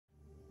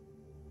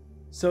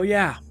So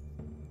yeah,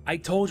 I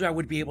told you I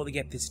would be able to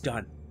get this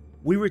done.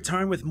 We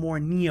return with more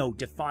Nioh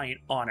Defiant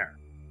Honor.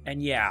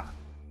 And yeah,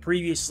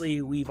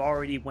 previously we've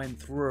already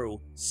went through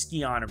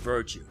Scion of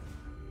Virtue.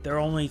 There are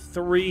only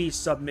 3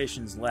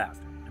 submissions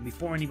left, and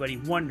before anybody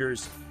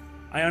wonders,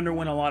 I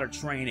underwent a lot of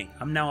training.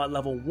 I'm now at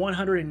level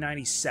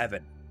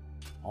 197,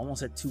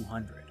 almost at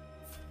 200.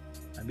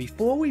 And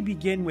before we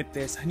begin with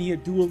this, I need to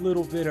do a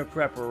little bit of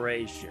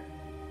preparation.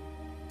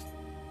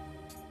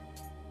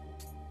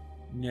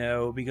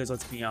 No, because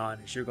let's be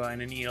honest, you're going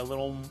to need a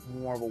little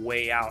more of a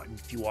way out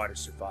if you are to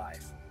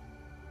survive.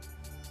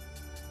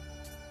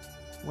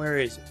 Where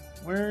is it?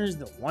 Where is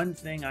the one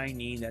thing I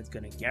need that's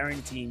going to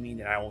guarantee me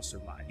that I will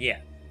survive? Yeah,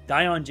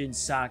 Daionjin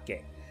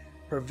Sake.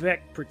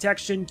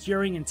 Protection,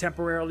 curing, and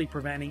temporarily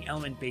preventing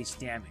element-based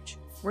damage.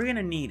 We're going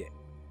to need it.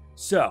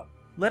 So,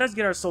 let us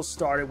get ourselves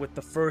started with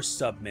the first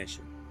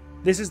submission.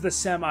 This is the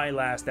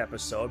semi-last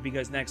episode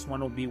because next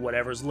one will be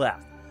whatever's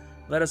left.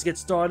 Let us get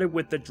started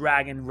with The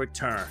Dragon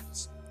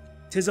Returns.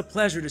 'Tis a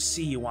pleasure to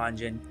see you,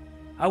 Anjin.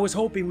 I was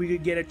hoping we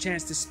could get a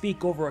chance to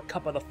speak over a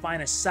cup of the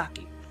finest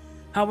sake.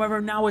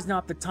 However, now is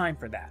not the time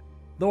for that.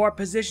 Though our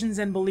positions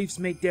and beliefs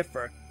may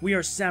differ, we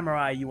are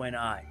samurai, you and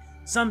I.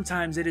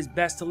 Sometimes it is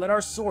best to let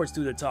our swords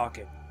do the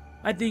talking.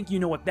 I think you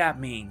know what that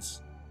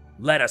means.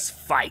 Let us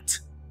fight.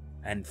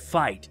 And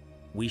fight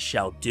we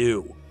shall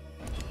do.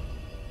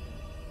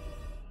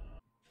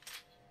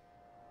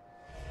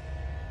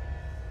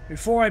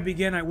 Before I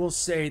begin, I will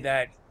say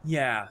that,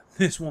 yeah,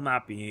 this will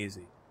not be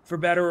easy. For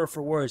better or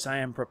for worse, I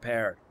am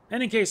prepared.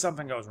 And in case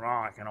something goes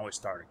wrong, I can always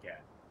start again.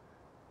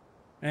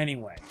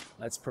 Anyway,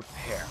 let's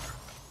prepare.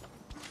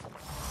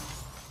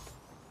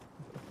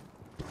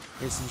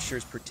 This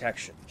ensures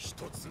protection.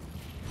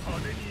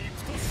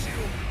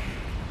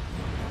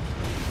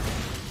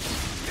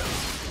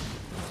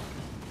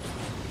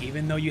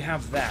 Even though you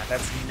have that,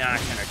 that's not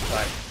gonna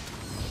cut it.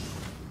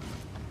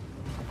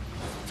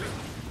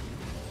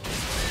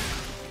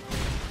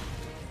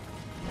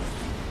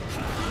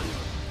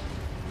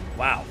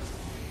 Wow.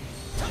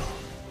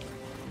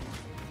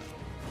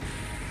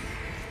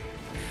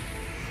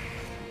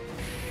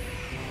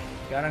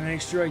 Gotta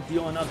make sure I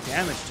deal enough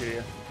damage to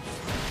you.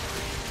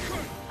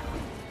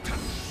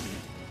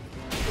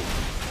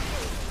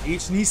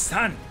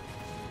 Ichi-ni-san!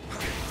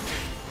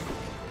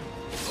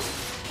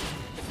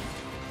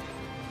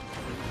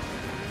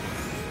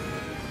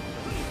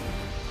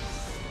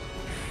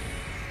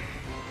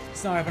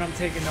 Sorry, but I'm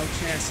taking no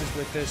chances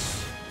with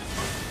this.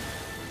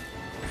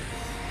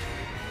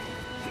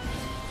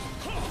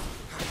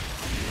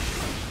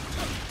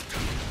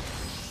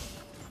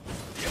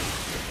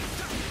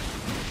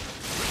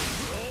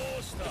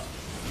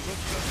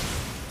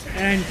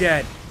 And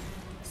dead.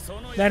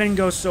 That didn't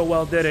go so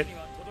well, did it?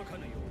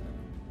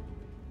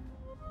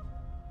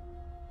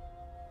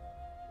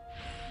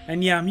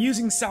 And yeah, I'm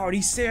using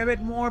Saorise a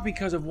bit more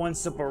because of one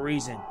simple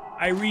reason.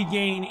 I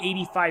regain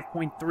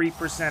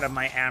 85.3% of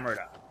my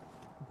Amrita.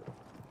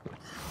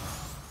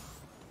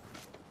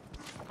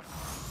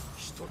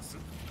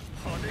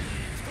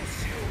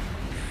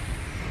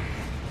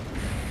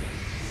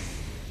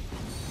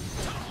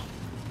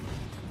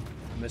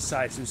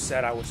 Besides, who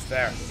said I was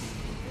fair?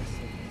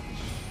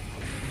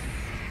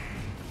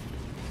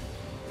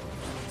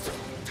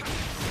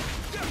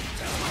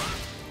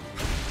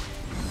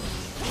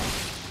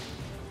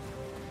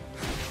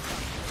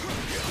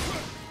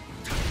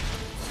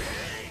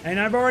 And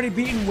I've already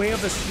beaten Way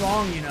of the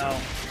Strong, you know.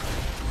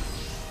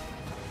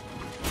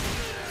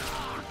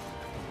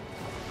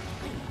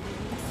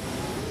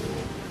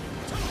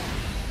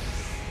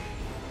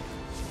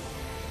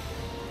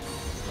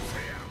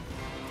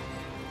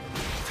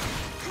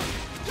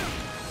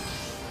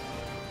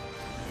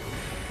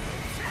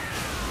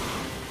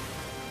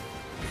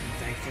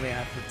 Thankfully, I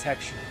have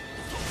protection.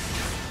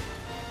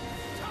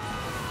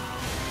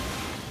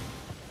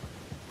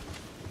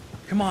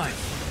 Come on.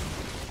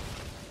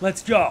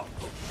 Let's go.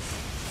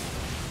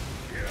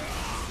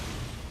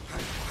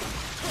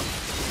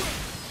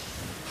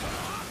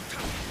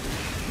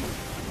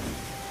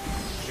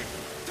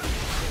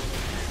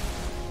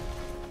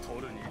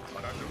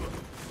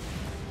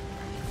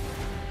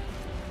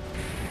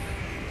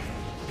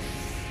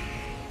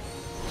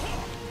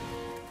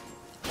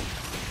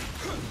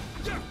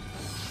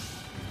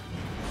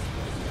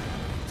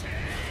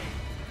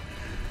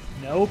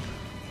 Nope.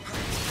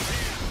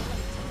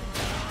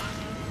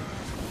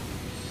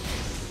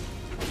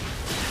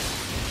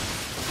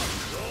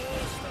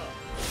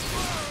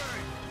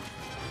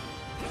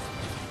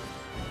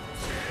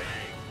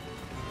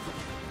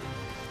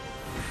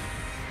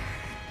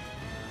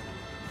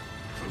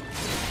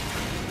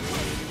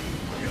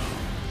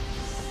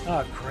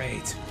 Oh,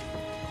 great.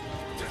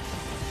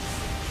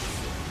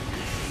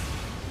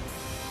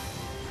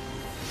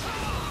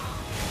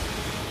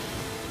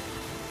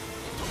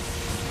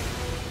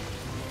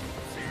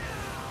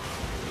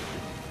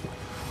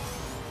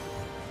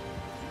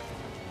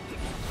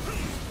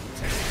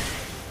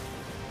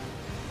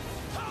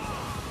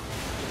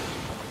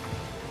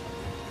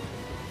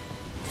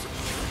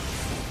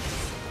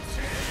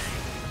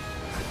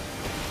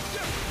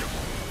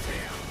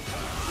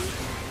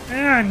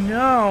 Ah,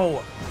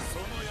 no!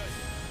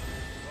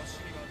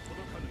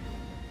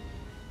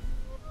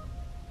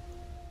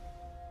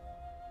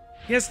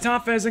 Guess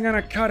Tough isn't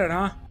gonna cut it,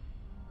 huh?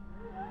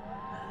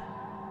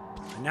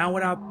 And now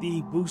without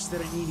the boost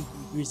that I need to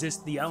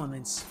resist the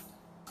elements,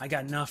 I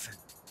got nothing.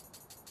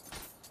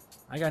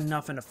 I got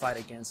nothing to fight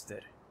against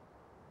it.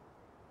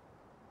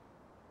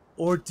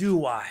 Or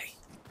do I?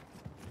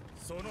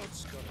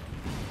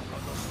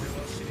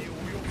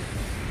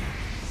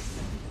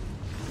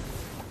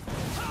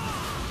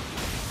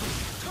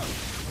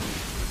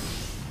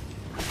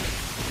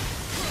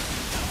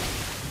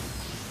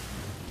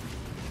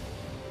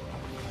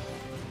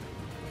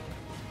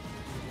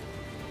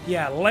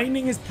 Yeah,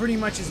 lightning is pretty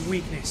much his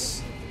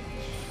weakness.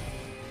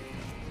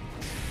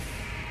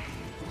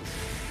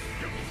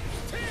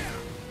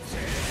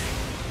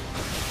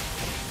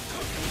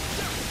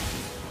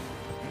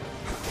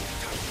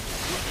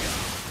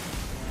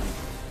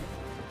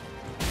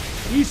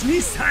 He's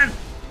Nissan!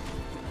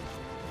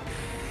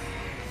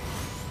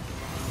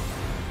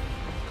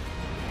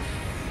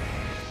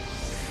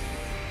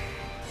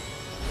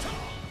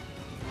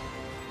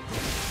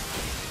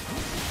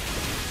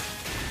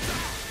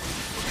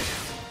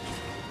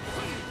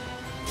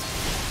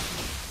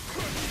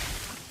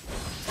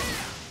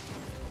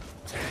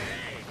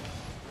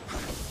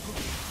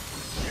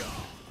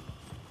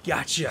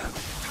 Gotcha.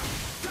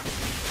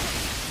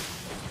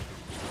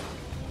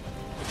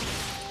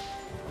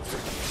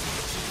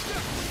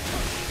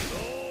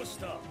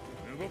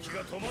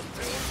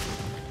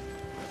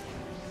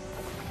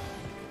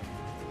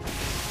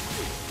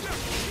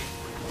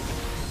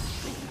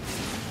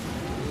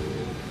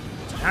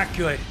 Not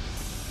good.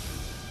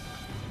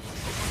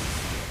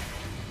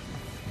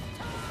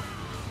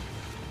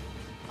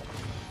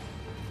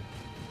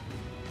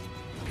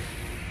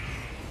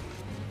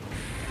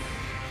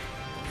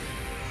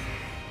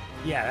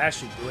 Yeah, that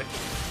should do it.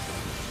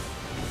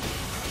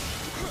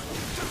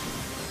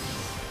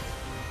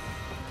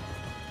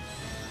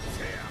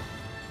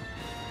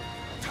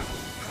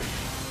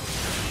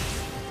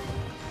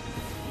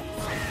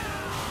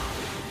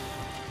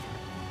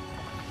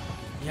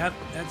 Yep,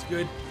 that's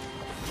good.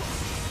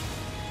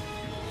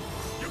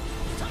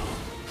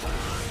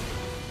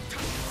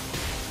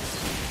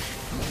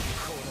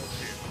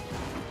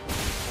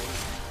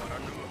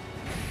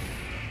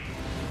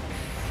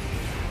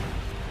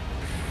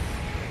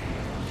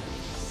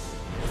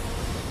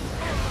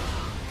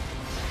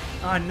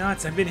 Ah,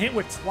 nuts, I've been hit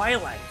with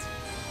Twilight.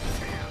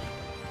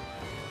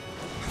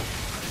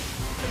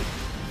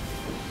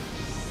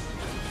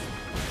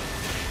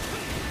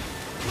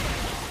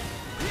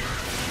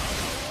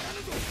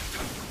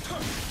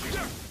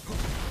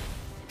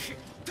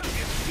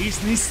 He's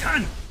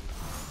Nissan!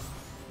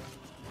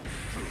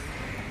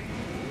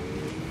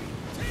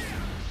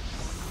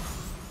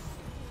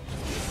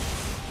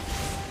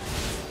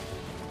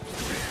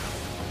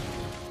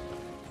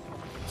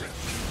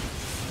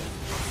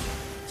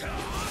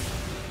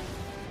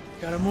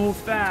 Gotta move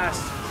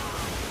fast.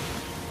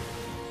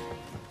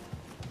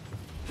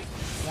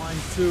 1,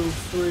 2,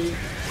 3,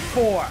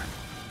 4.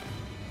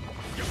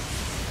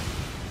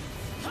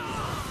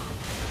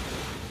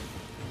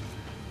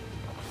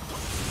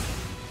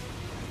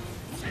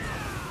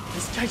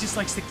 This guy just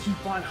likes to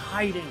keep on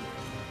hiding.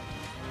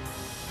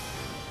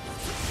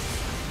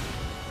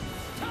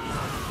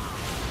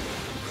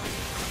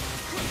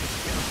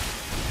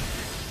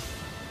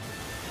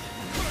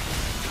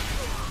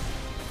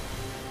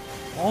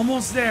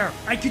 Almost there.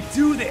 I could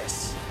do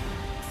this.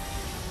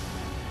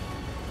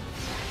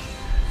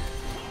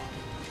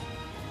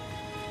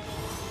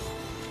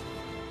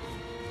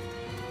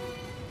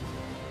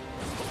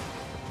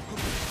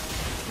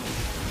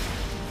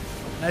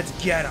 Let's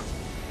get him.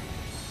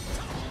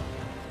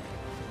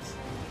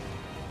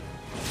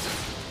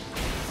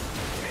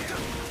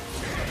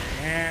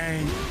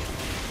 And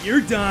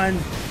you're done.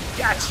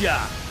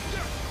 Gotcha.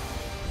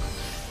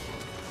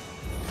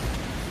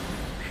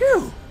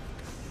 Phew.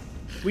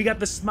 We got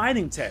the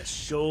smiling test.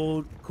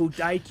 Showed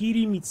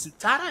Kodaikiri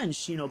Mitsutara and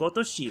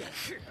Shinogoto Shio.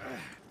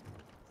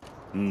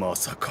 ま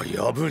さか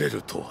敗れ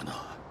るとは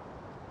な。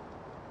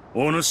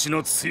お主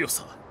の強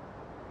さ、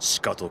し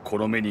かとこ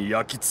の目に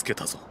焼き付け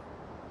たぞ。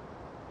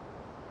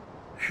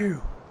Phew.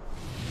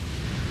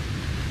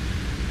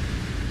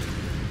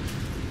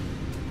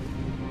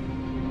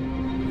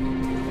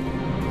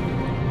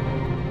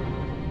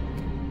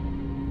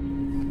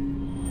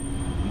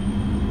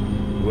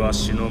 わ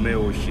しの目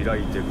を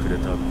開いてくれ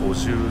た小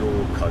十郎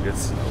景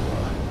綱は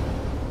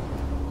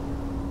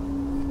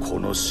こ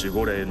の守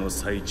護霊の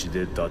最地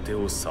で伊達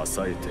を支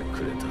えて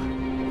くれた。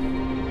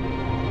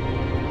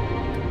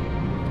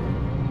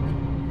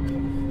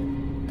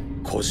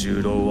小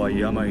十郎は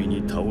病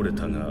に倒れ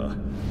たが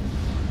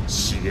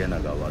重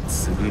長は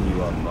継ぐに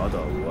はまだ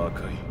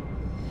若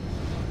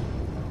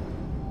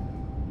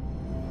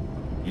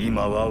い。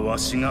今はわ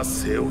しが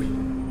背負い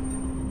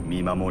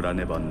見守ら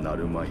ねばな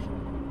るまい。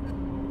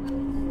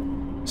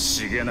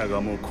重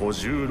長も小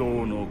十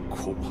郎の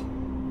子、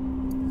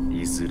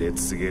いずれ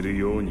告げる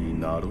ように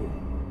なろう。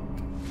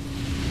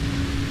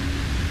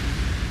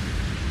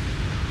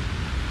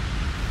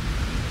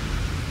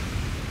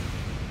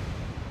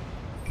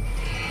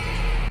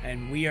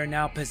We are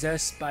now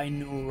possessed by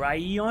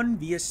Nuraion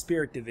via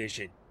Spirit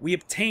Division. We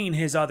obtain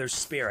his other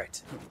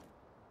spirit.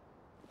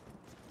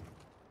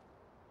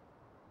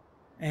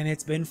 And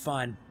it's been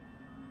fun.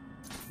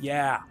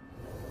 Yeah,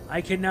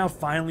 I can now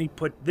finally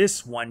put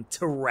this one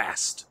to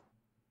rest.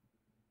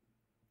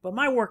 But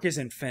my work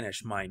isn't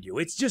finished, mind you.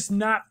 It's just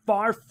not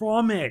far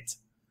from it.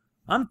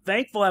 I'm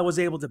thankful I was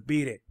able to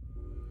beat it.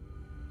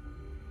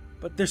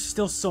 But there's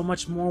still so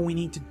much more we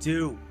need to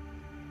do.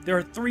 There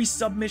are 3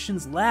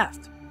 submissions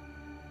left.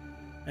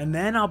 And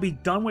then I'll be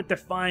done with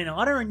Defiant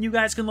Honor, and you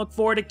guys can look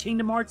forward to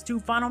Kingdom Hearts 2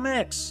 Final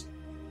Mix.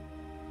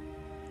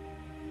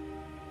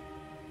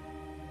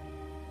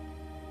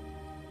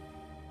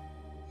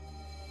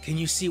 Can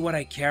you see what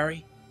I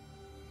carry?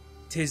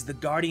 'Tis the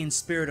guardian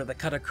spirit of the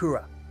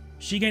Kotakura.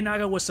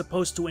 Sigenaga was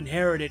supposed to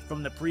inherit it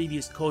from the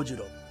previous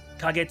Kojuro,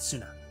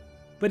 Kagetsuna.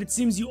 But it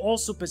seems you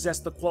also possess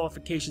the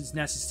qualifications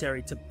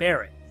necessary to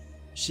bear it.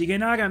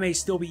 Shigenaga may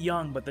still be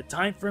young, but the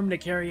time for him to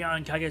carry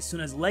on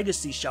Kagetsuna's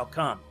legacy shall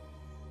come.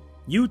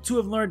 You two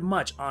have learned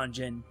much,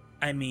 Anjin.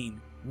 I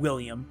mean,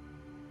 William.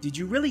 Did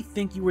you really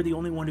think you were the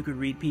only one who could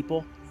read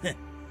people?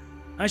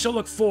 I shall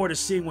look forward to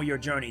seeing where your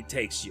journey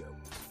takes you.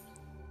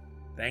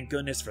 Thank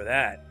goodness for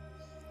that.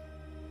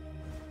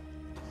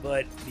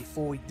 But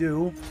before we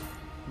do,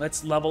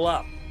 let's level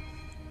up.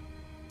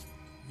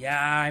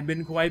 Yeah, I've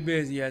been quite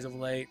busy as of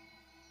late.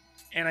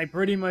 And I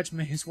pretty much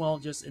may as well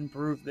just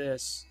improve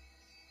this.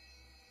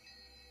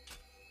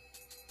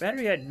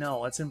 Better yet,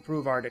 no, let's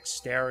improve our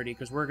dexterity,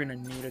 because we're gonna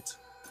need it.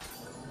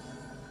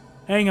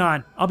 Hang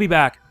on, I'll be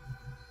back.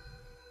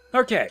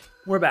 Okay,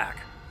 we're back.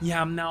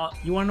 Yeah, I'm now,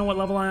 you wanna know what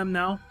level I am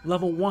now?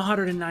 Level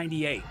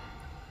 198.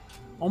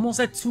 Almost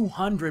at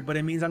 200, but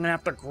it means I'm gonna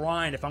have to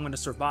grind if I'm gonna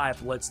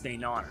survive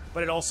Bloodstained Honor.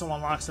 But it also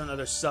unlocks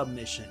another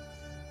submission.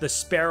 The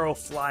Sparrow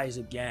Flies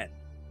Again.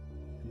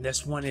 And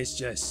this one is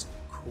just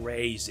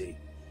crazy.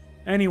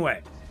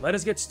 Anyway, let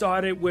us get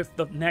started with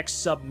the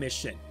next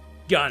submission.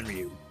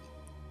 Ganryu.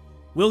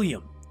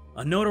 William,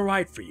 a note to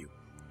write for you.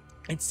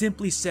 It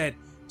simply said,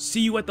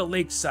 "See you at the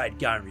lakeside,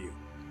 Ganryu."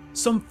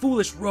 Some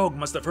foolish rogue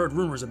must have heard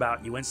rumors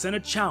about you and sent a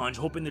challenge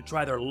hoping to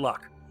try their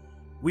luck.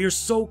 We are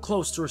so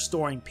close to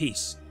restoring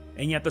peace,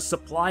 and yet the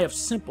supply of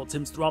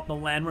simpletons throughout the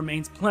land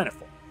remains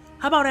plentiful.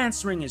 How about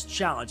answering his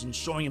challenge and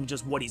showing him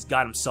just what he's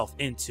got himself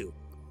into?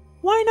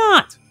 Why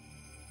not?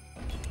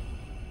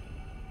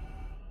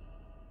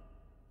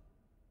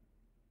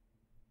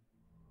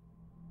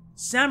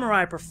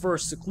 Samurai prefer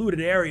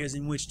secluded areas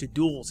in which to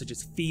duel, such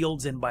as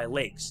fields and by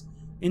lakes.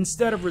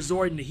 Instead of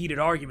resorting to heated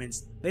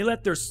arguments, they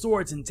let their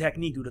swords and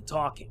technique do the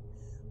talking.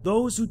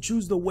 Those who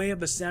choose the way of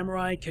the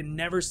samurai can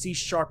never cease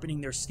sharpening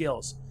their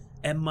skills,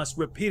 and must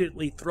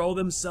repeatedly throw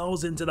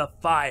themselves into the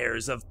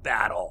fires of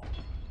battle.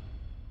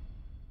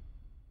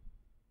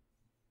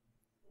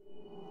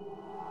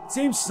 It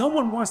seems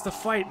someone wants to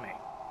fight me.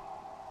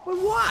 But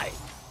why?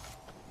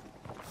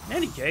 In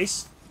any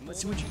case,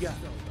 let's see what you got.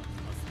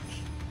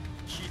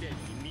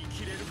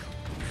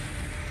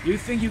 You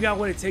think you got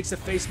what it takes to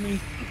face me?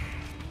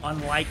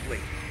 Unlikely.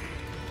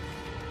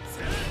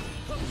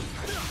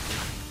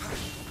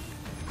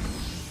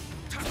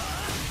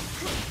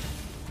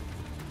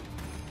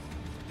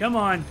 Come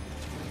on.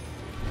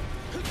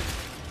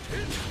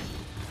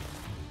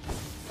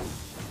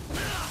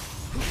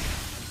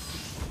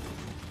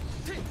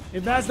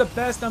 If that's the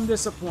best, I'm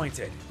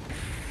disappointed.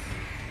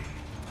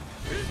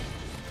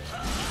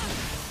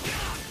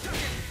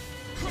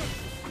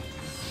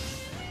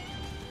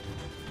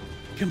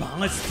 Come on,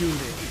 let's do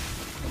this.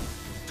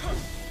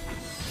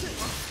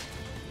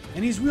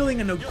 And he's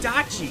wielding a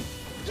nodachi.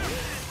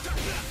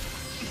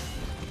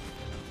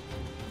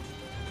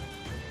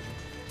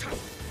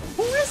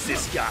 Who is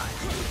this guy?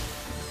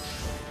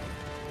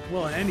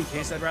 Well, in any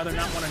case, I'd rather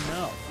not want to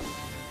know.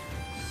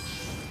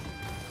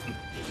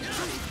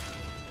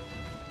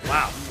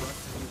 Wow.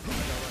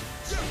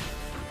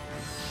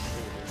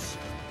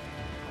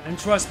 And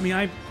trust me,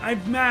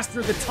 I've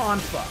mastered the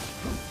tonfa.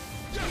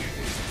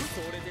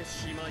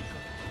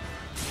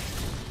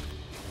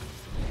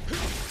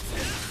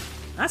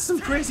 That's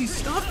some crazy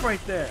stuff right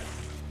there.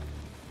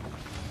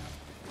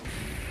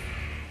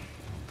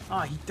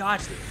 Ah, he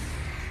dodged it.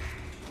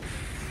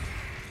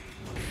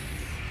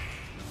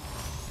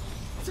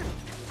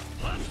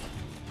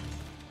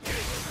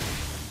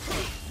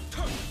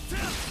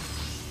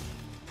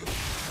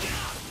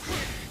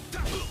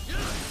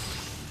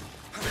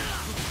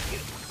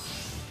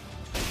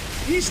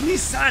 He's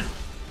Nissan.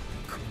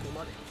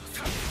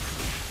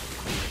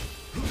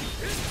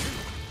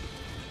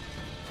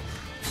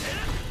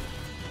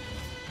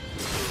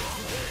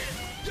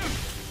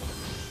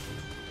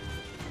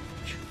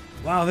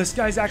 Wow, this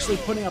guy's actually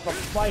putting up a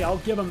fight. I'll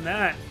give him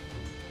that.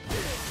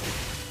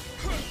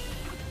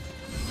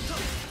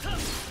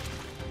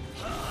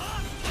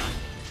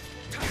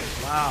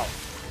 Wow.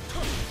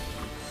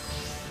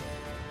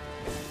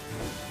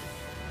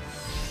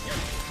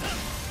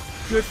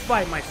 Good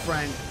fight, my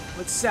friend,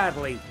 but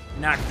sadly,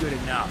 not good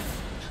enough.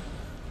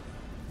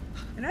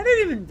 And I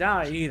didn't even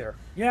die either.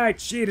 Yeah, I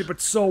cheated, but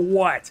so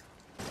what?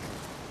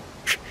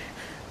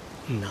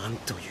 なん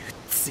という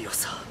強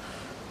さ。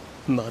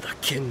まだ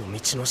剣の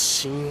道の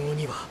神王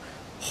には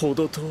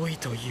程遠い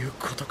という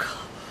ことか。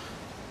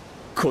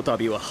こた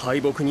びは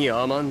敗北に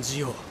甘んじ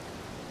よ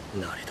う。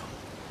なれど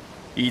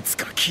いつ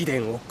か貴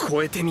殿を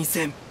超えてみ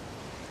せん。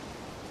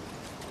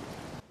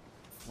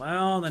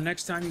 Well, the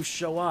next time you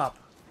show up,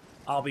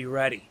 I'll be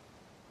ready.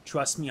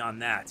 Trust me on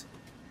that.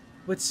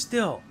 But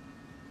still,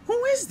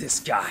 who is this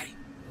guy?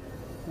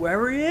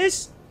 Whoever he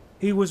is,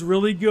 he was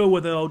really good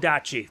with the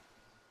nodachi.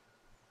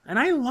 And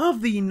I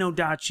love the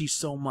nodachi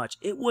so much.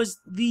 It was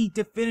the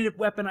definitive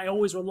weapon I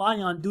always rely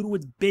on due to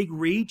its big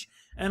reach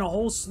and a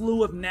whole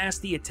slew of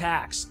nasty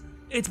attacks.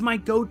 It's my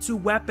go-to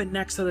weapon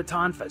next to the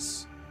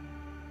tonfas.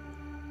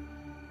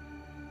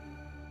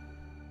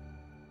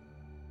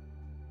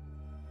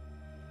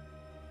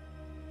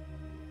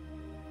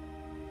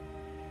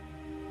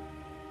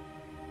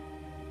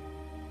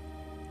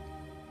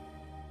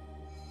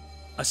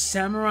 A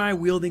samurai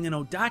wielding an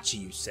odachi,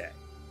 you say?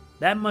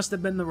 That must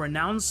have been the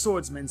renowned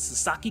swordsman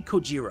Sasaki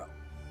Kojiro.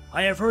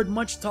 I have heard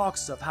much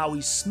talks of how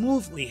he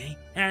smoothly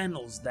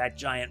handles that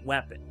giant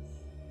weapon,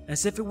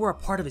 as if it were a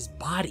part of his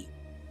body.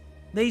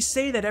 They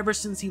say that ever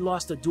since he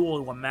lost a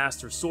duel to a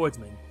master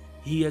swordsman,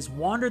 he has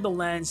wandered the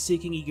land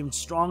seeking even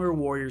stronger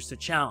warriors to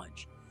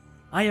challenge.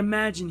 I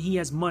imagine he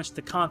has much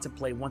to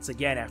contemplate once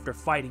again after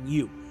fighting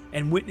you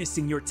and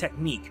witnessing your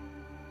technique.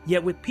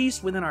 Yet with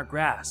peace within our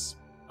grasp,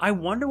 I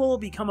wonder what will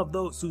become of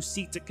those who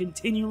seek to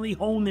continually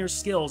hone their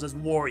skills as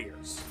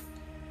warriors.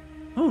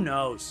 Who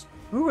knows?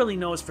 Who really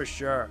knows for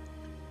sure?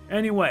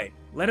 Anyway,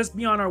 let us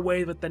be on our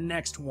way with the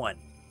next one.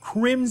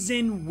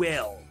 Crimson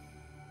Will.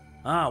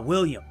 Ah,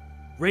 William.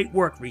 Great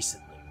work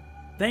recently.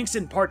 Thanks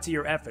in part to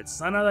your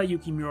efforts, Sanada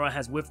Yukimura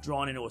has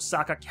withdrawn into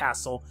Osaka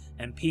Castle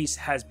and peace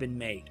has been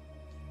made.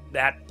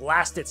 That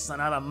blasted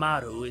Sanada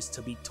Maru is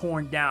to be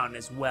torn down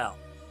as well.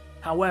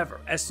 However,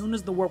 as soon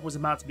as the work was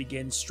about to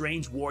begin,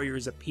 strange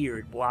warriors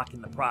appeared,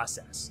 blocking the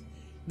process.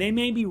 They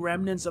may be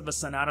remnants of the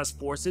Sanada's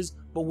forces,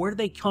 but where do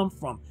they come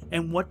from,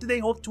 and what do they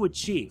hope to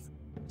achieve?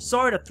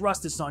 Sorry to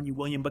thrust this on you,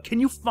 William, but can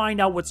you find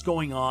out what's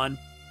going on?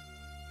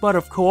 But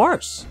of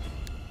course!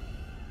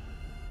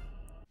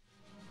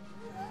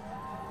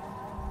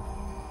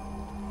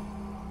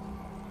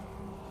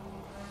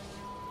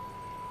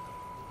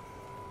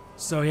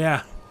 So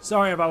yeah,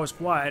 sorry if I was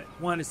quiet.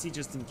 Wanted to see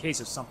just in case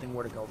if something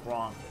were to go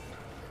wrong.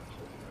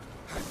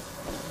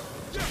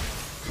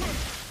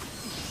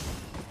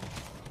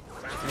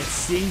 It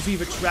seems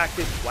we've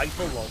attracted quite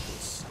the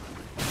locals.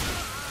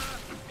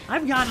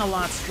 I've gotten a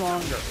lot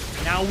stronger,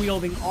 now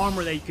wielding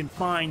armor that you can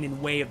find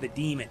in Way of the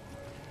Demon.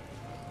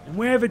 And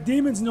Way of the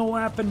Demon's no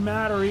laughing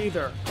matter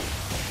either.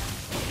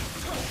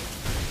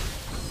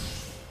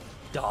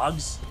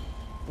 Dogs?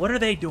 What are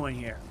they doing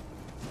here?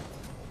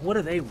 What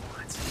do they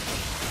want?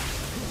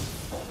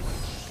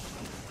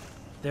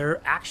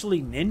 They're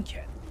actually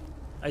Ninken.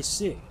 I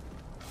see.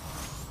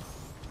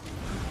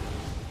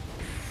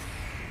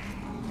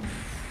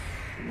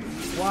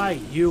 Why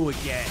you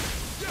again?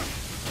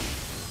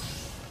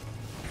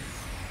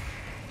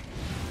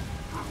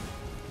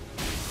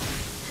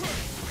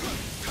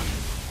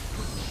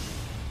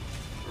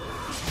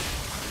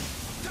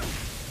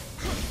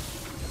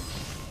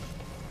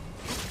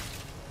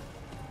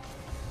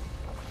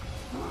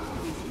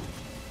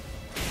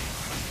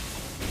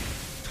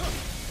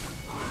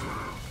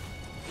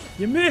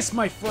 You missed,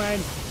 my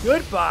friend.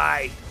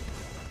 Goodbye.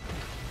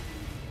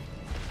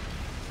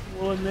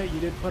 We'll admit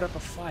you did put up a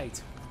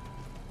fight.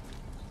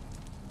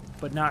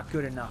 But not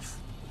good enough.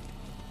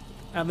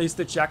 At least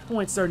the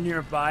checkpoints are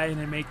nearby and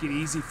they make it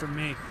easy for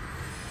me.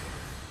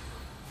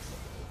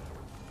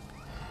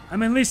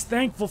 I'm at least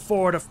thankful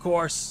for it, of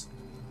course.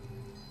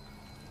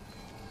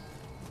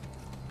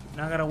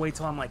 Now I gotta wait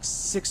till I'm like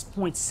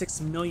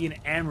 6.6 million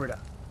Amrita.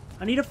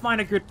 I need to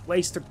find a good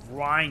place to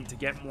grind to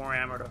get more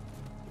Amrita.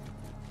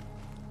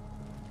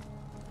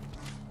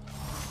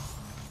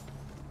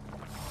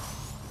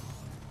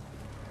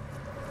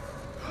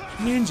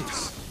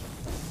 Ninjas.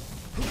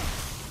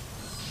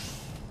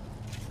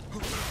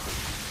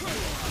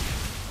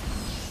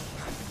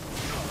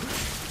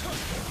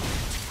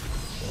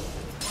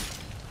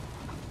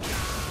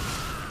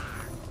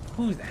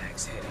 Who the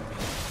heck's hitting me?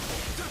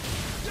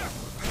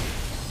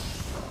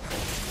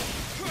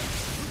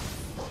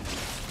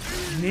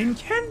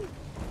 Ninken?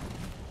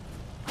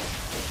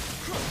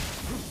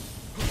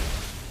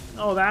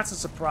 Oh, that's a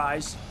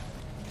surprise.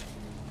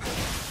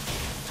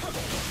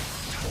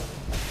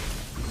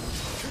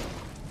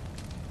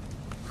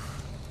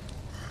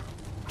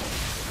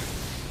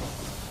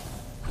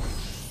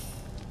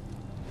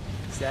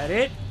 Is that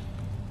it?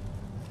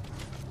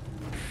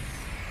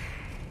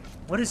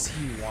 What does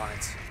he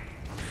want?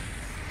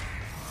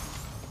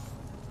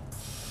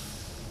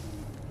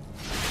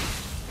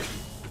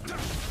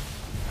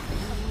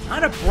 How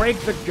to break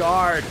the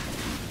guard.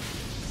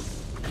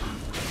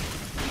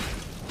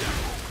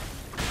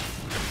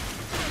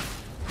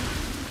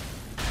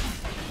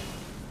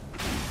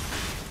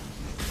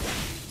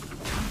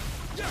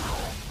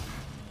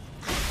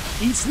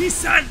 It's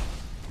Nissan.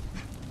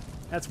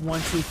 That's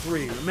 1, 2,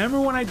 3. Remember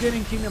when I did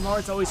in Kingdom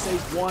Hearts, I always say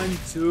 1,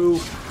 2,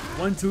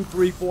 1, 2,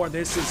 3, 4,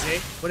 this is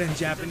it? But in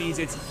Japanese,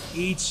 it's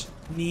ich,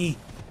 ni,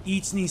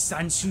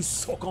 sanshu,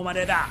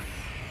 sokomade da.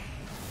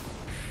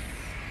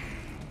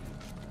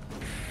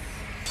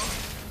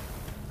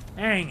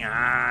 Hang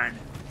on.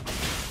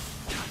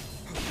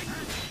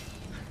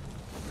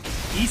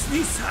 Ich,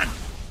 ni, san.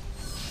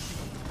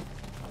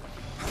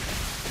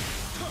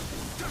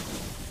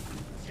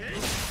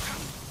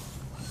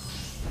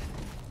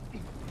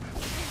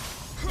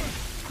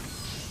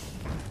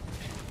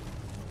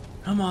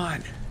 Come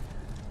on.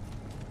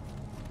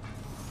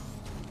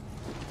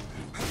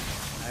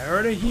 I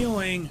heard a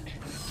healing.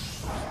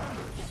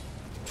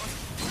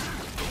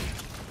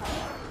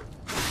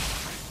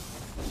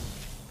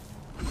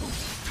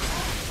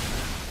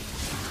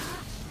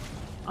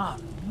 Oh,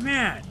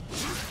 man.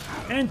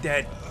 And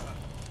dead.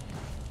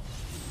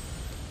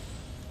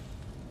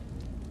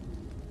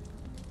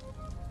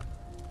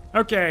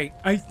 Okay,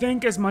 I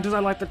think as much as I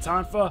like the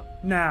Tonfa,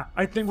 nah,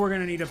 I think we're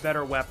gonna need a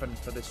better weapon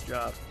for this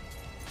job.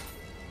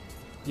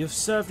 You've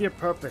served your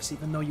purpose,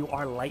 even though you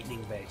are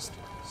lightning-based.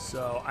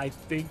 So, I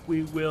think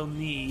we will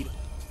need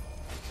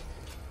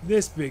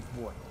this big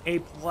boy. A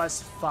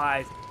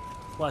 +5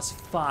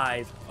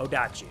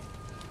 nodachi.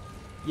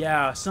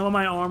 Yeah, some of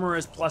my armor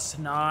is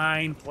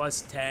 +9,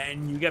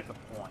 +10. You get the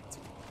point.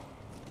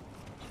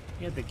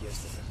 You get the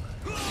gist of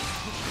it.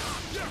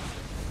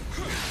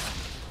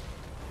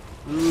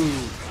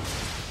 Ooh.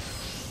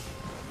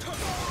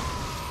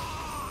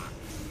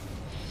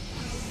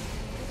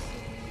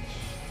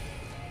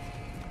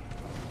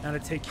 Now to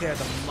take care of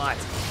the mutt.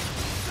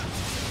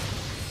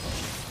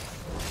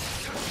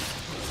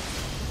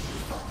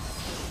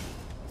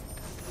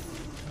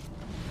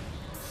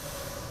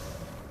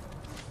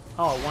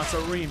 Oh, it wants a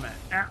rematch.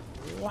 Ah,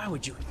 why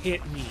would you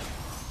hit me?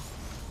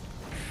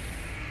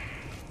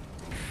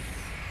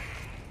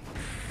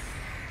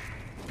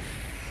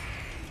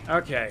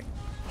 Okay.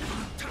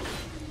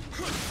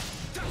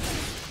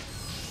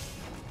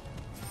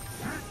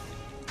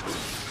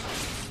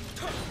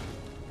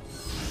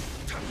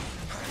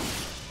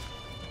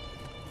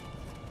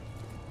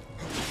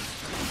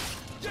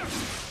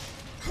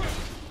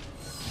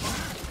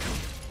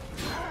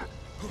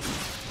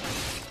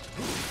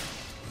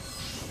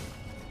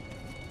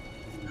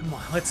 Come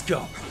on, let's go.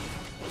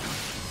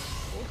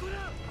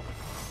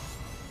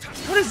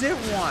 What does it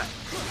want?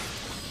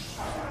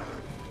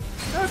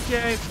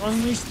 Okay,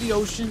 unleash the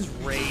ocean's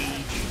rage.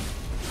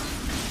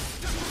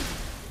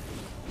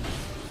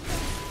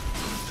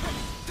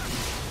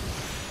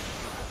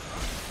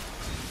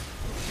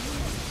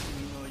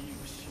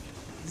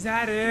 Is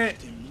that it?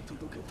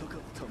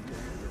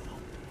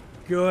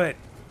 Good.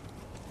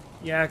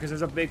 Yeah, because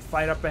there's a big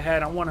fight up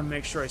ahead. I want to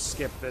make sure I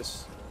skip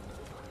this.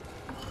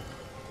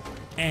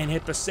 And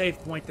hit the save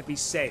point to be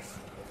safe.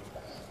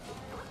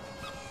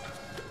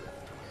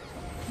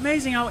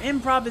 Amazing how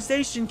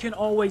improvisation can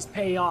always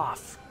pay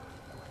off.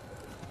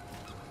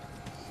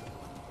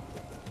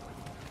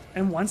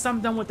 And once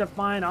I'm done with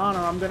Defiant Honor,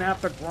 I'm gonna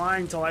have to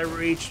grind till I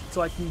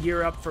can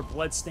gear up for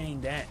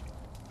Bloodstained End.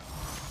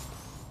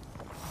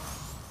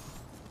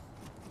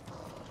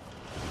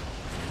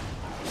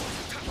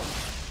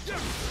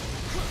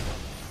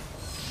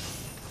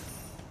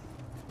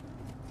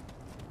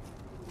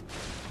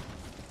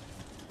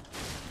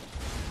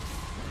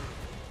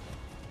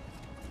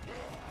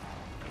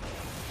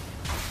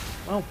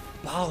 Oh,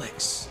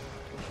 bollocks.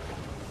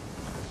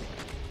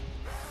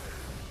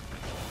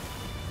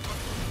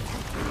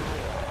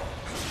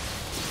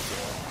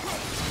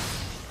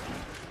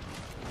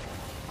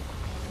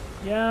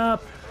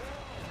 Yep.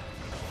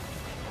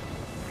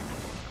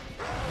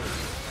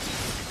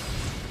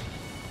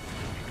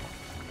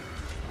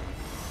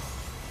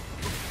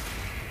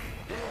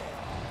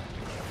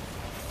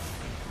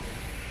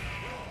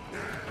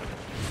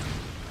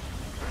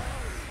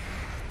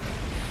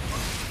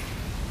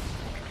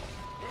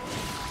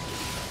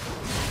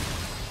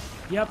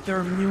 Yep, they're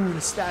immune to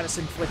status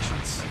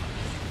inflictions.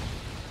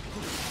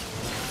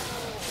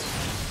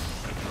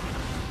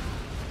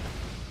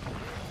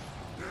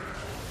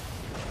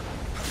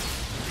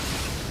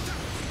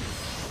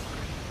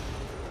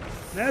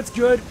 That's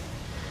good.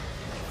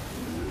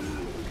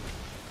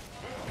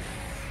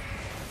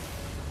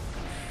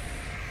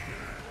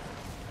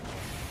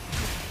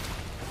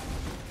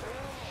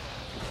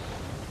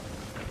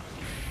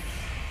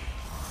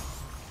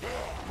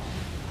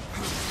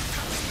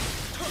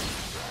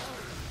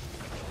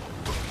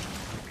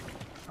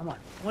 Come on,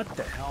 what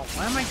the hell?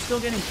 Why am I still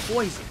getting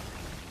poisoned?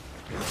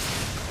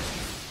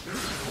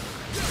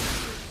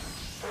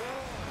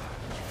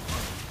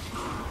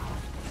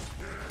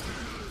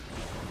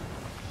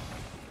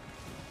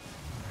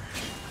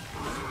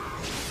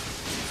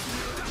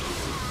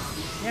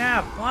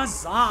 Yeah,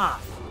 buzz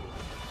off.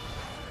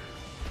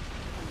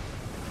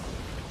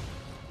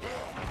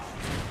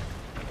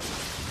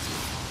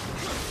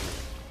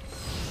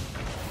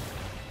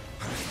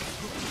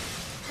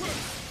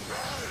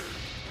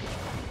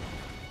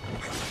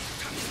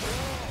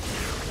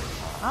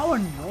 How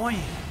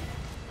annoying.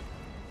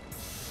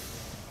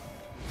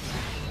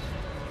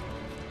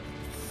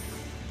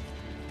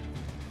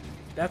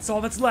 That's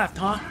all that's left,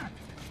 huh?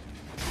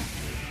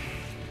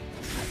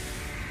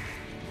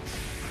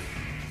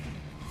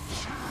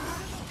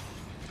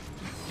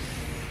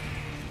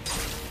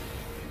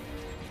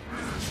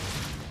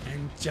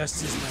 And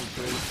just as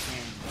my great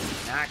can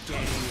not get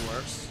any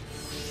worse,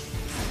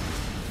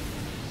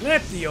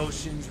 let the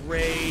oceans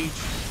rage.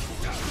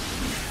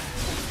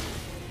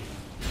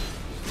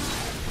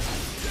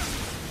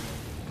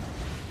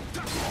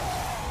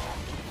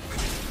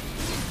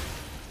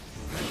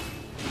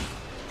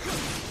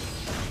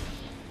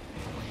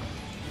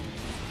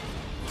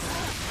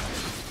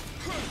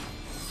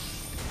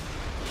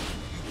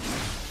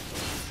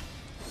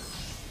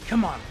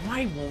 Come on,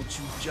 why won't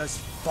you just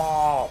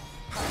fall?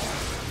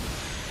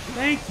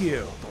 Thank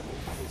you.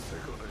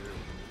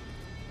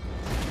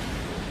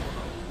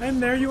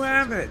 And there you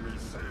have it.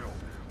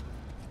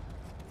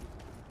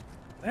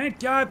 Thank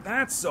God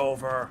that's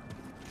over.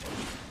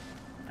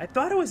 I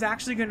thought it was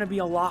actually going to be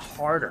a lot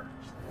harder.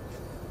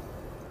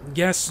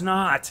 Guess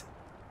not.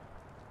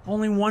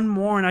 Only one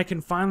more and I can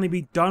finally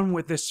be done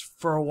with this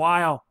for a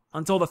while,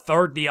 until the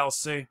third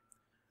DLC.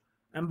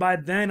 And by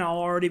then I'll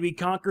already be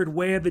conquered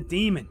Way of the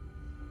Demon.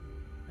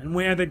 And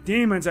Way of the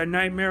Demon's a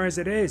nightmare as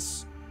it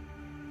is.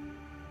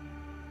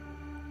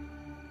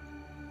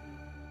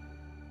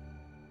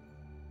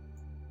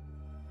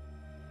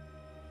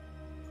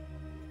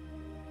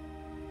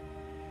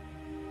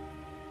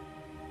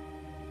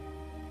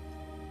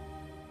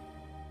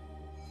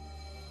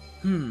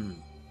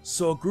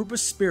 So a group of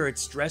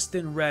spirits dressed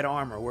in red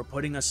armor were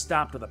putting a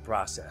stop to the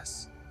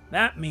process.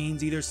 That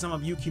means either some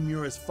of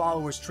Yukimura's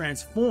followers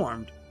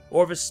transformed,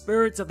 or the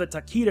spirits of the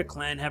Takeda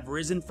clan have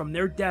risen from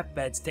their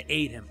deathbeds to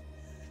aid him.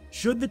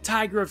 Should the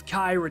Tiger of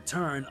Kai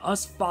return,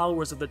 us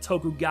followers of the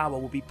Tokugawa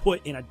will be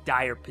put in a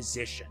dire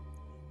position.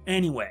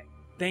 Anyway,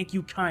 thank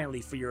you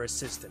kindly for your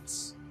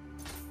assistance.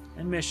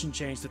 And mission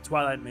change to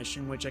Twilight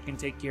mission, which I can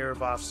take care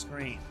of off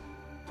screen.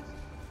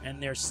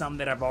 And there's some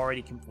that I've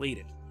already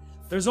completed.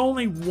 There's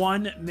only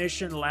one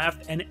mission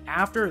left, and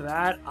after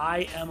that,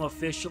 I am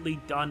officially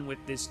done with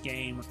this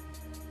game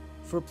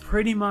for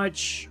pretty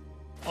much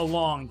a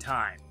long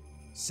time,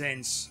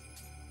 since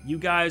you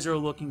guys are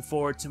looking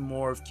forward to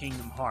more of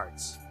Kingdom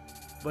Hearts.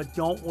 But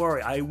don't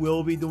worry, I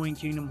will be doing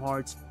Kingdom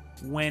Hearts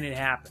when it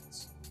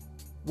happens.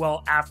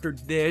 Well, after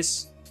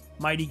this,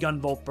 Mighty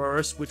Gunvolt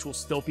Burst, which will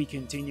still be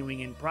continuing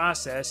in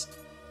process,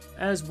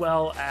 as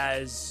well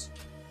as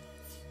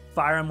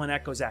Fire Emblem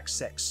Echoes Act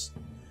 6.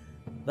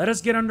 Let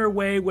us get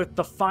underway with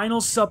the final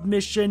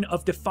submission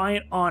of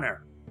Defiant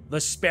Honor,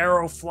 The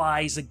Sparrow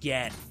Flies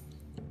Again.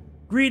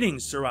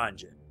 Greetings,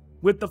 Saranjin.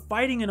 With the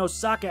fighting in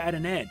Osaka at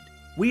an end,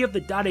 we of the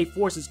Dade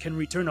forces can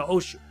return to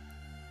Oshu.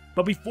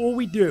 But before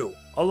we do,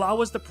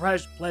 allow us the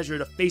pleasure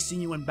of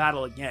facing you in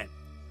battle again.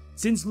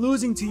 Since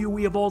losing to you,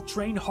 we have all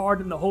trained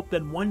hard in the hope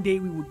that one day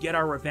we would get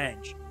our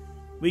revenge.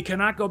 We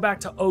cannot go back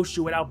to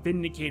Oshu without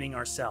vindicating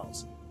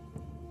ourselves.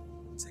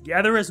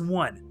 Together as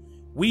one,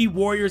 we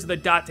warriors of the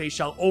Date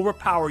shall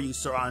overpower you,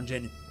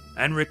 Saranjin,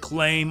 and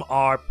reclaim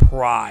our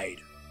pride.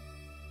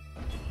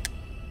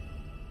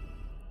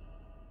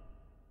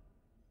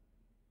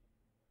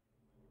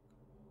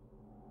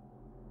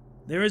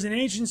 There is an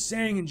ancient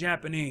saying in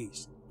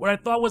Japanese. What I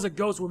thought was a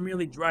ghost were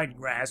merely dried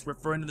grass,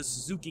 referring to the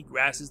Suzuki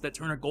grasses that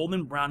turn a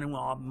golden brown in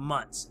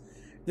months.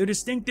 Their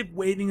distinctive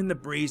waving in the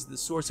breeze is the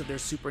source of their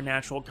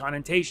supernatural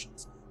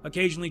connotations,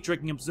 occasionally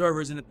tricking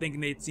observers into thinking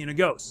they'd seen a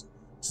ghost.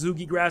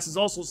 Suzuki grass is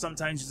also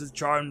sometimes used as a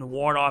charm to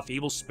ward off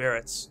evil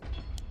spirits.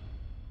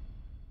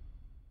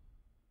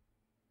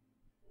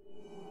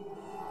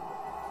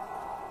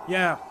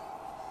 Yeah,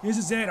 this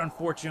is it,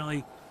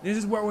 unfortunately. This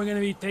is where we're going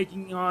to be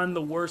taking on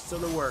the worst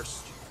of the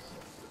worst.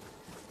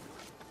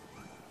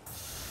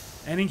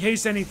 And in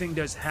case anything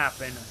does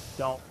happen,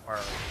 don't worry.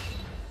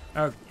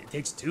 Oh, it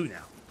takes two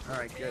now.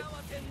 Alright, good.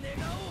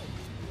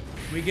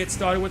 We get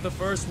started with the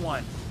first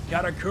one.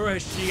 Kotakura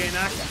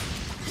Sigenaga.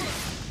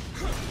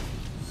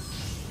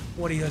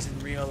 What he doesn't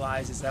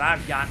realize is that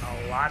I've gotten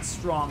a lot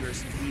stronger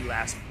since we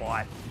last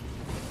fought.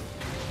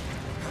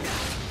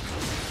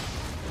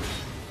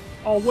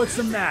 Oh, what's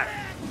the matter?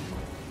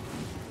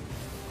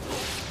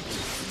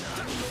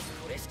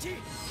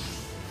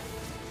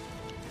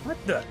 What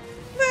the?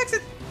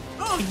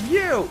 Oh,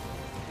 you!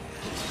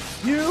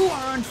 You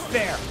are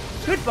unfair.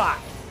 Goodbye.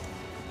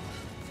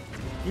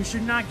 You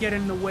should not get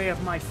in the way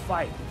of my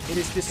fight. It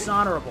is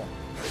dishonorable.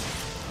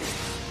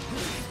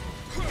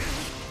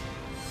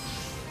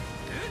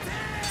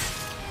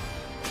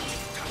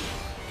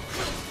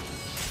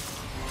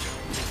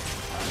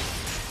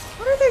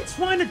 What are they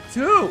trying to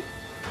do?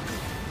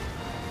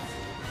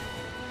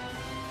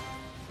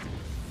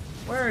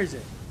 Where is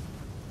it?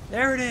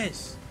 There it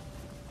is.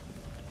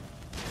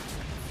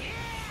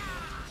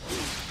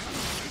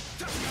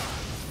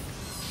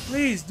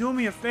 Please do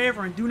me a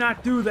favor and do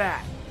not do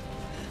that.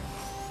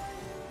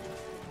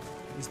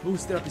 He's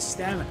boosted up his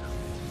stamina.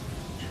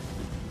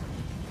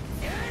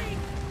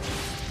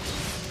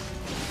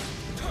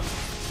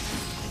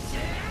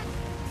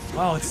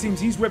 Well, it seems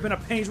he's ripping a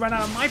page right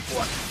out of my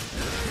book.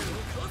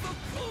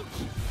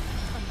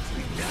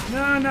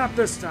 No, not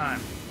this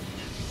time.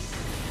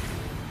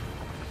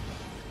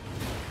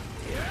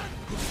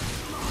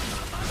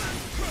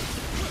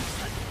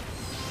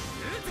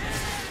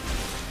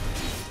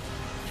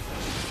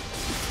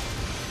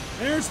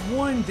 There's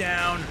one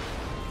down.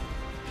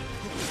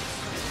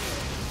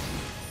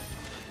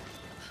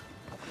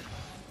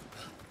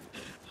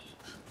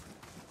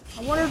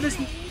 I wonder if this...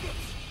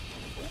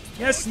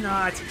 Guess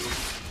not.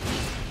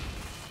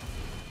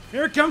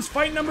 Here comes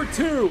fight number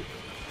 2.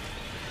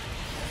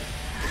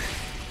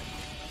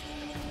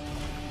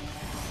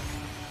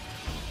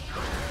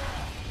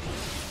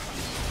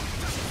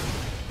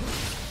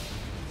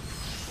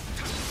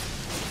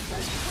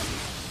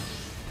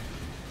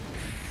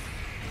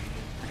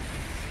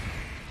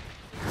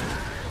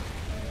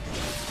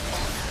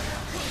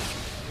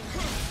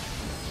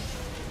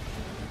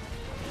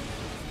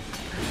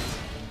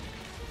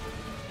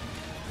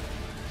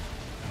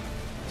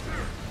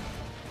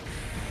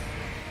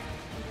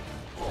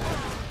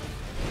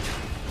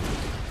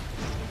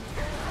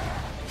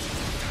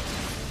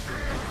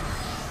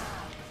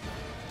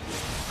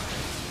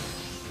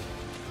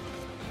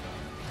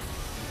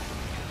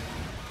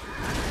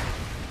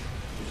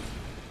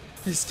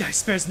 This guy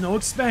spares no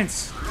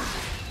expense.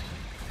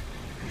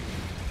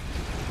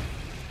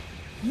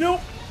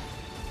 Nope.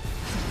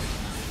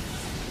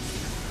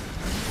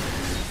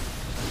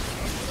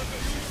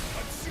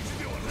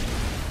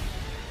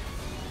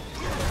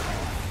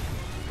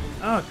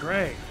 Oh,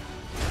 great.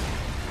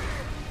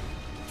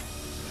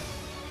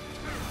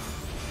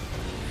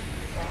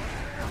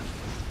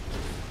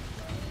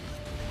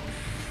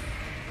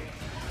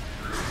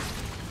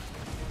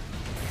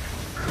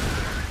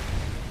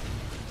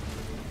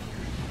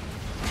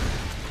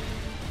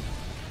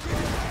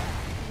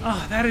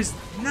 Oh, that is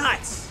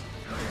nuts!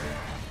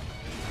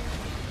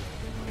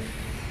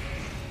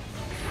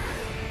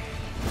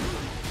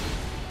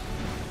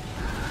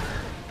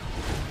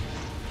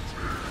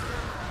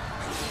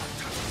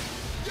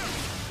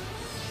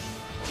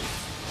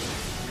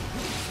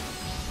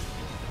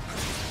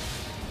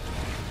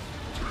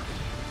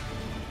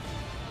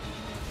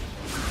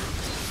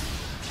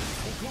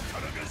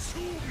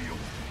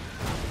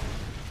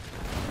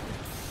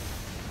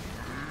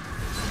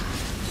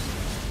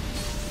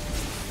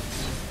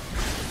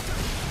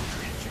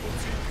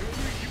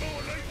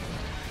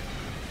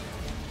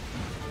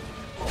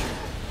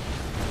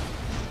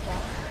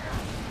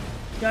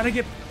 Gotta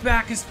get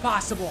back as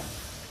possible.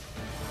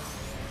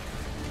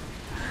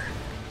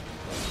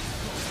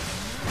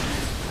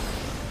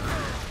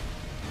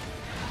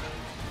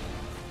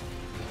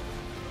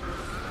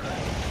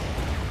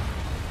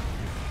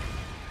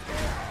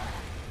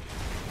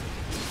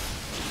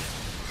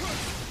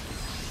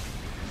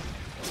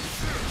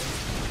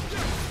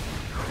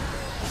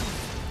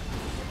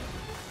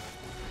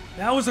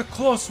 That was a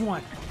close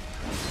one.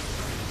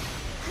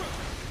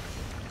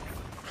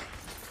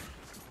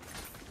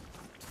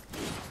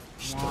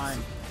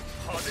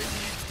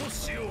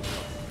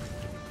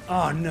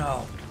 Oh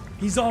no,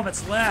 he's all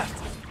that's left.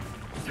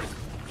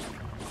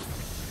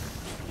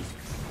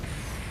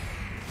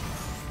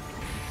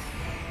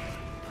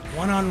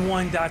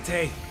 One-on-one,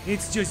 Date.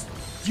 It's just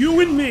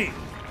you and me.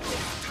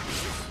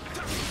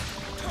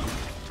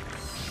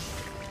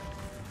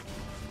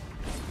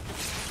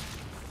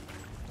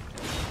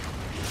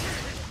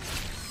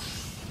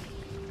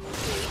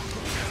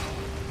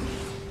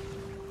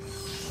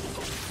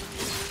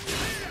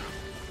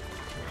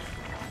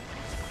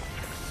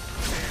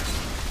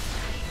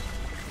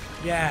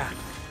 Yeah.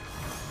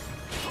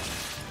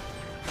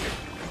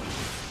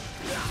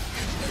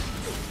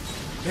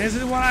 This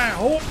is what I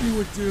hope you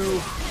would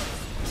do.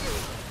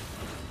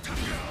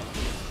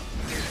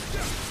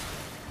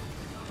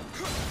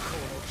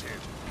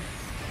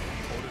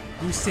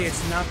 You say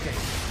it's nothing.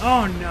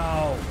 Oh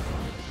no.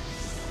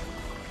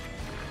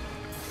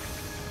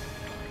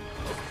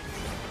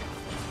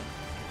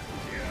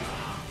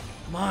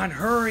 Come on,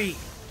 hurry.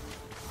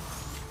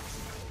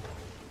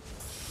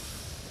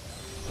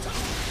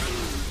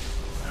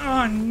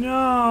 Oh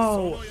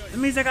no! That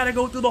means I gotta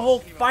go through the whole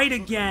fight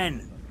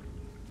again!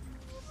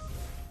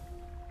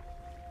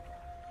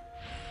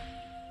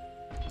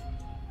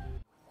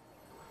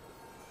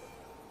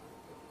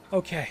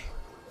 Okay,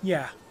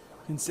 yeah.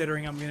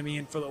 Considering I'm gonna be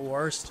in for the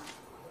worst,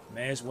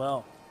 may as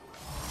well.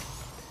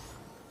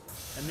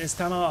 And this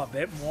time I'm a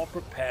bit more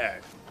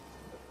prepared.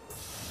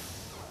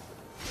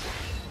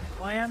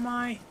 Why am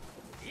I?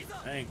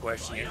 I ain't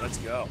questioning it, let's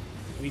go.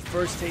 We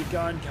first take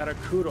on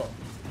Kotakura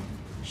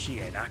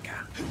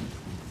Sigenaga.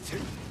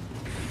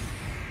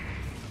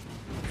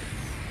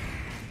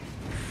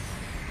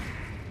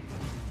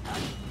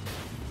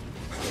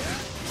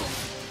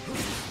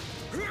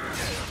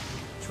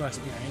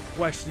 Trust me, I ain't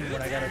questioning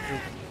what I gotta do.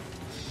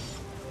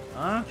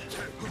 Huh?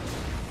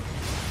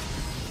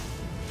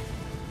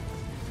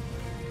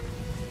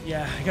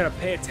 Yeah, I gotta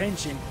pay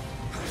attention.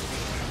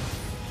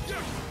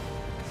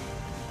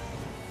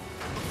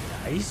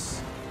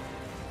 Nice.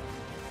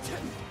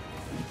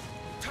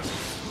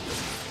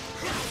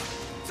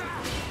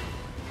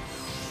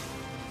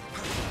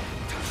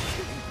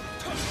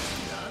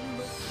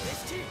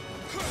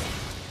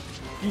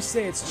 You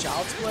say it's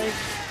child's play,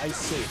 I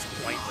say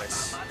it's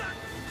pointless.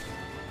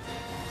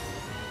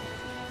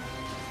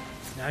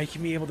 Now you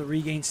can be able to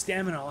regain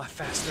stamina a lot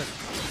faster.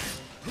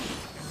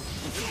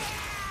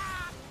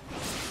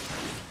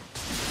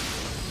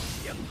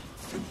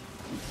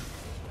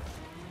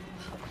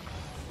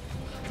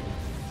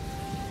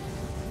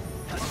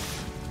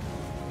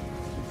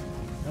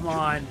 Come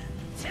on.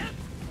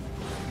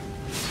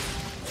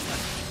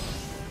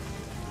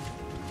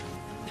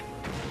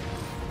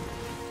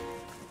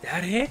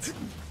 That hit?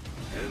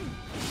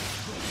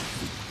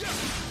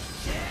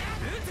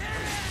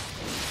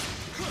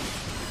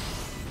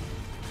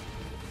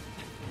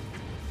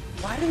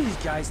 Why do these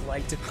guys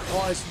like to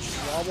cause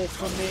trouble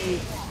for me?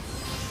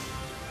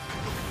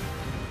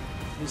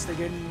 At least they're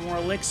getting more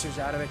elixirs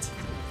out of it.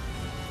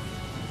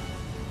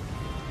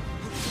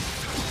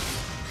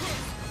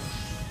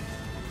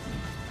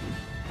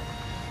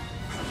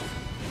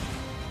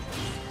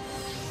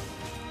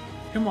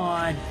 Come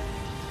on.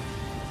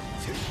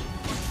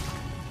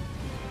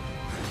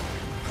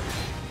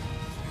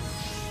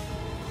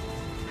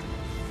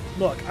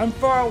 Look, I'm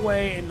far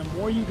away, and the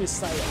more you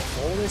decide to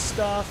pull this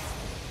stuff,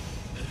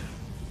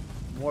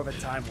 the more of a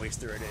time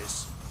waster it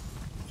is.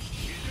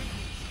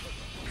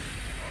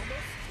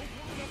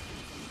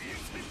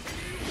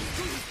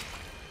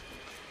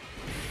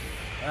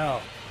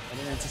 Well, I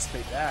didn't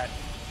anticipate that.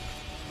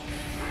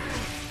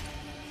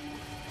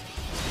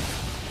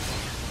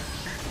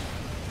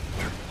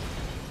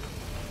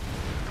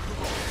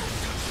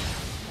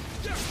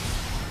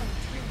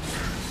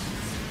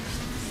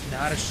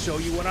 Now to show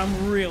you what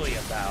I'm really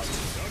about.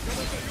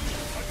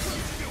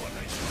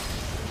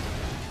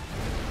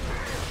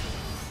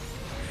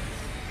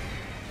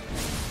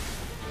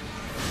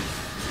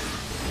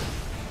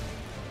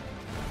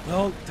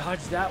 Well,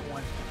 dodge that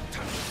one.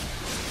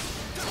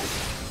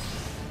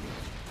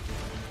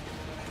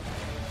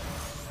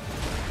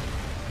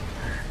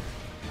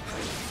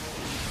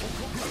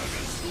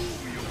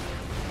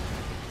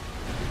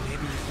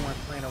 Maybe you weren't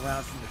playing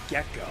around from the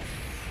get-go.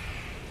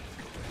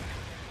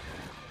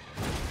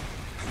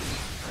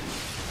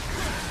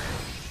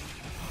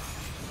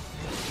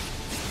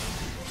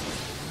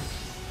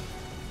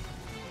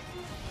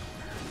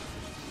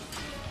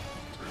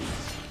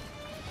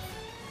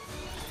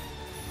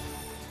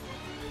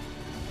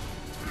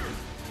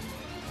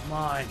 Come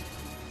on.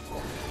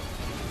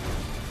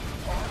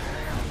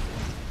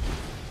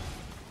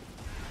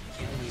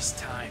 Can't waste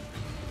time.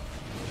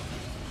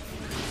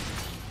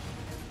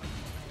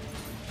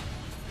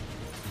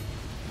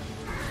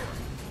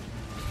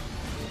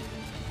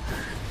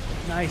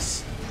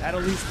 Nice. That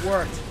at least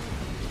worked.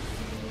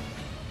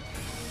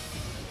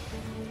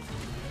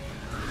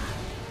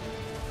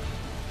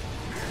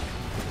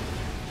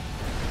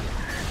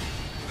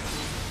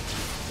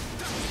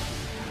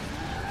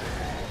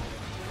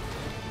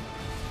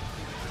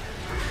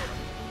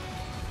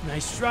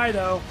 Nice try,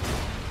 though.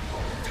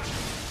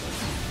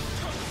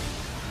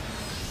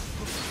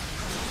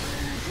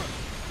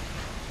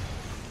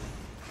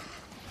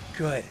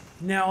 Good.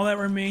 Now all that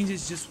remains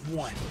is just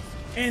one.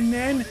 And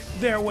then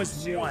there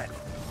was one.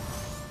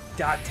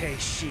 Date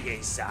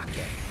Shigezane.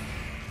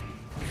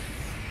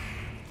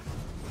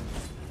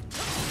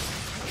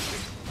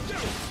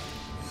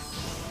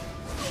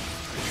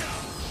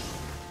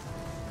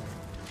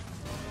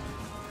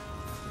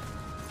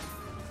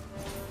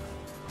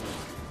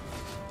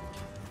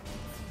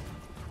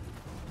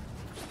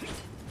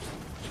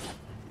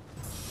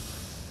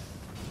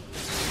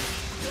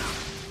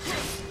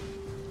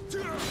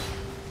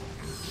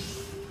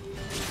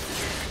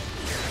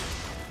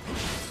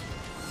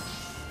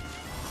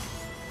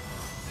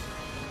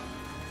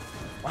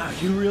 Wow,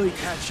 you really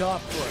catch up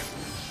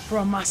for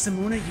a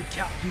Masamune.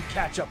 You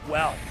catch up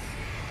well.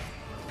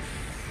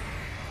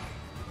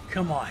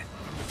 Come on.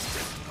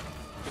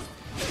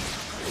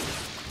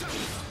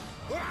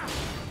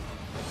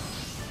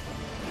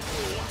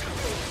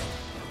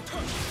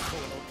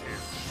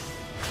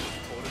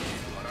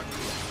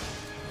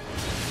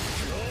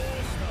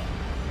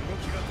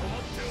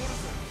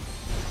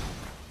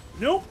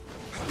 Nope.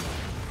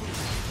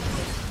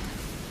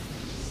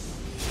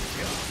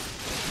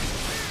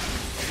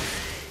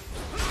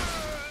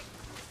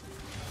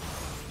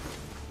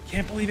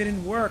 Can't believe it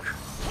didn't work.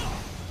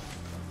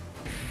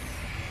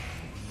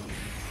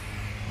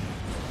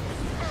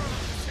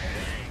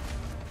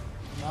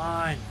 Come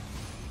on.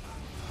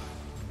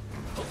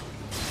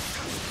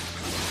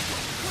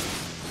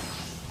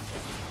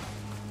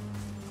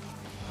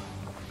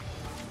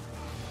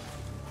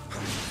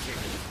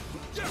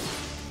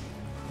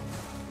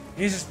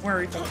 This is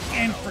where it will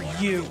end for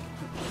you.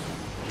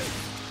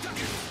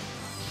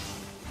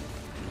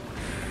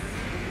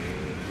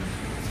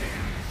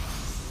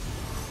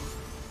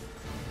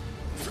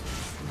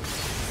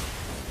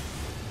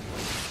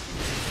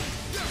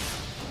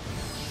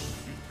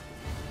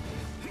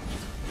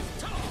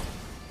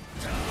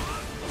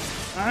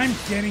 I'm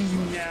getting you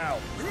now.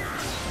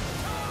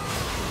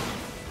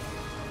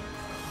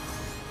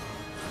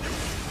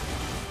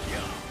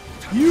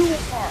 You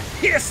are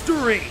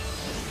history!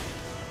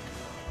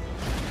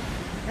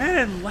 And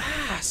at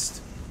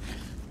last!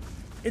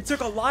 It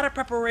took a lot of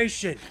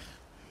preparation,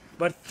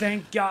 but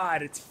thank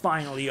God it's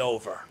finally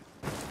over.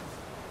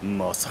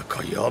 まさ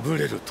か敗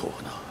れると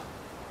はな。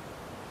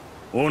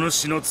お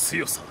主の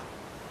強さ、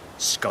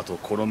鹿と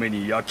この目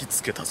に焼き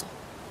付けたぞ。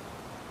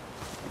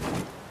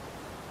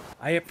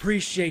I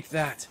appreciate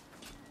that.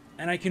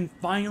 And I can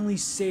finally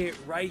say it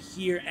right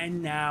here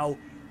and now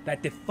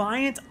that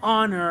Defiant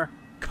Honor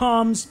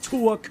comes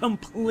to a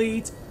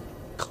complete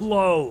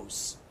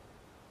close.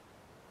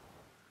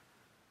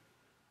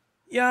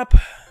 Yup,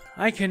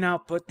 I can now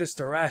put this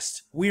to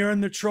rest. We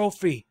earned the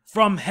trophy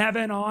from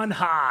heaven on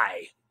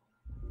high.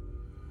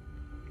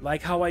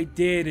 Like how I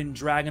did in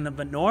Dragon of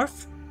the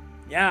North?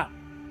 Yeah,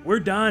 we're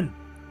done.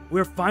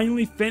 We're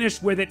finally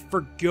finished with it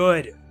for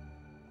good.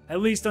 At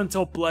least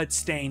until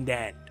Bloodstained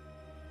End.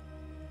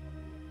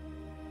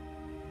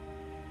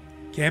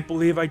 Can't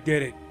believe I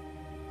did it.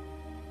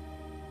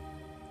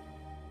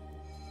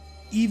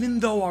 Even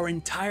though our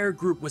entire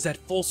group was at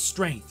full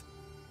strength,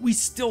 we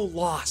still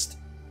lost.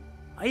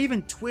 I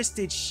even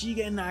twisted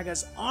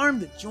Shigenaga's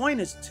arm to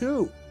join us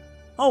too.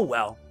 Oh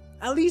well,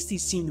 at least he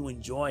seemed to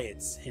enjoy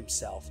it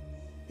himself.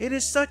 It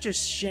is such a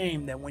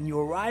shame that when you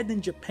arrived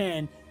in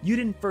Japan, you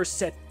didn't first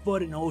set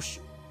foot in Oshu.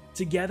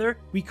 Together,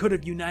 we could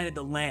have united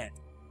the land.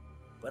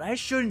 But I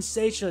shouldn't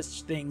say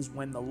such things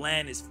when the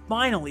land is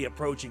finally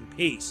approaching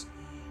peace.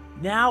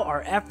 Now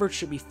our efforts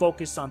should be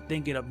focused on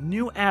thinking of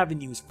new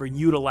avenues for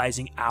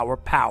utilizing our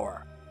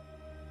power.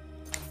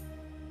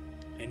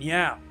 And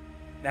yeah,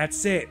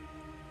 that's it.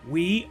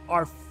 We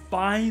are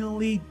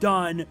finally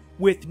done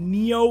with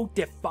Nioh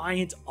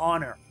Defiant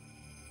Honor.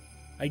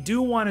 I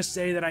do want to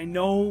say that I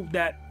know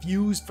that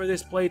views for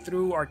this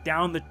playthrough are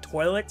down the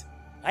toilet.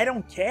 I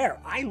don't care.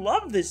 I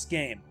love this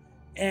game.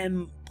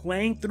 And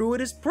playing through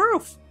it is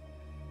proof.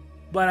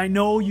 But I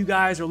know you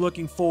guys are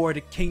looking forward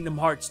to Kingdom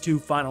Hearts 2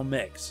 Final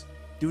Mix.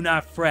 Do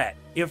not fret.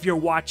 If you're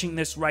watching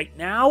this right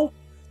now,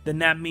 then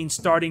that means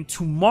starting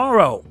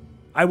tomorrow,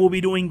 I will be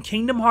doing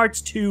Kingdom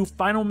Hearts 2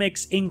 Final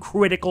Mix in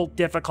critical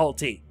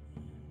difficulty.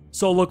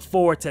 So look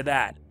forward to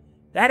that.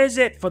 That is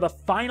it for the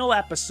final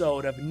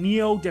episode of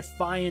Nioh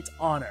Defiant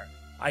Honor.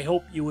 I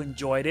hope you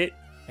enjoyed it,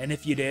 and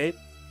if you did,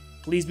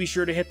 please be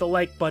sure to hit the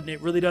like button.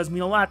 It really does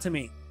mean a lot to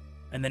me.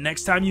 And the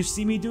next time you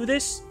see me do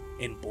this,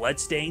 in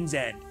Bloodstained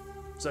End.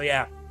 So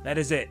yeah, that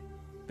is it.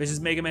 This is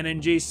Mega Man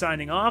NG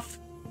signing off.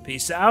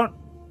 Peace out.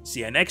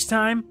 See you next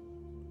time,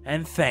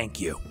 and thank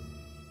you.